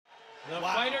The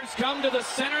fighters come to the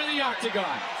center of the octagon.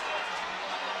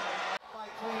 Fight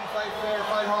clean, fight fair,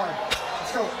 fight hard.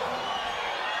 Let's go.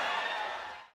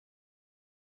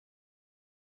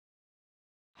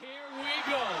 Here we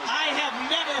go. I have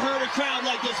never heard a crowd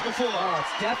like this before. Oh,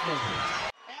 it's definitely.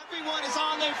 Everyone is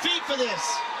on their feet for this.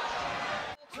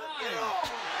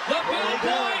 The Bad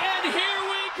Boy, and here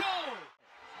we go.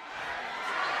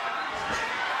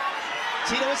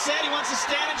 Tito has said he wants to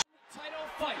stand and Title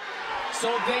fight.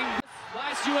 So they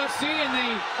last UFC and the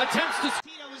attempts to.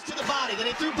 Tito was to the body. Then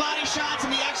he threw body shots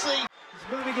and he actually. He's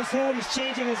moving his head. He's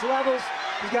changing his levels.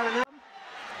 He's got enough.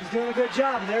 He's doing a good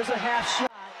job. There's a half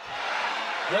shot.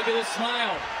 Look at the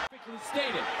smile. Quickly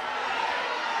stated.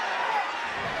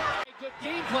 A good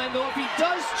game plan though if he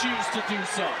does choose to do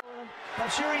so. I'm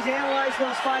sure he's analyzed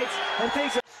those fights and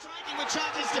thinks of Striking with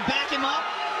charges to back him up.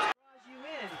 draws you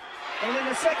in. And then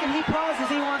the second he pauses,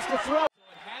 he wants to throw. So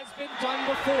it has been done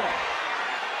before.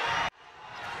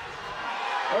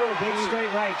 Oh, big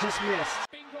straight right, just missed.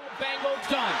 Bingo, bango,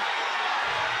 done.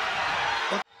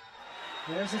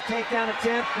 There's a takedown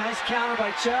attempt. Nice counter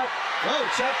by Chuck. Whoa,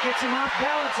 Chuck gets him off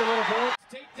balance a little bit.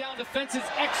 Takedown defense is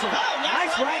excellent. Oh,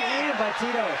 Nice right hand by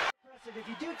Tito. If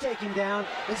you do take him down,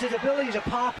 is his ability to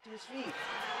pop to his feet.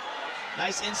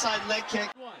 Nice inside leg kick.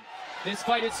 This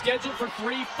fight is scheduled for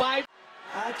 3-5.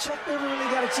 Chuck never really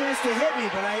got a chance to hit me,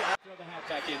 but I Throw the hat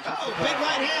back in. Oh, big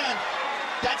right hand.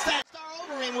 That's that star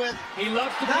overing with. He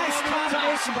loves to nice put on the top.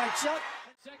 combination by Chuck.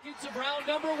 Seconds of round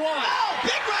number 1. Oh,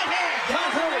 big right hand.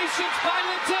 Combinations by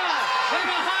Liddell. And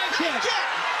a high kick.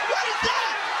 What is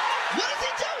that? What is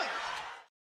he doing?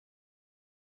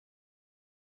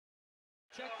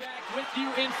 Check back with you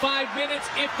in 5 minutes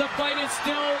if the fight is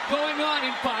still going on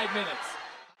in 5 minutes.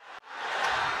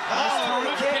 Oh,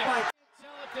 Good kick kick. by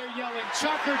Tell if they're yelling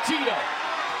Chuck or Tito.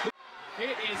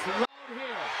 It is loud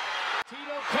here.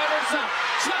 Tito covers up.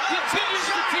 Chuck continues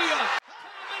to Tito.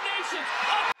 Combinations.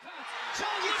 Upcuts.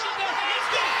 Chuck gets on the head.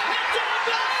 And down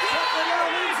the Chuck Liddell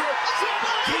wins it.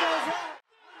 Tito's out.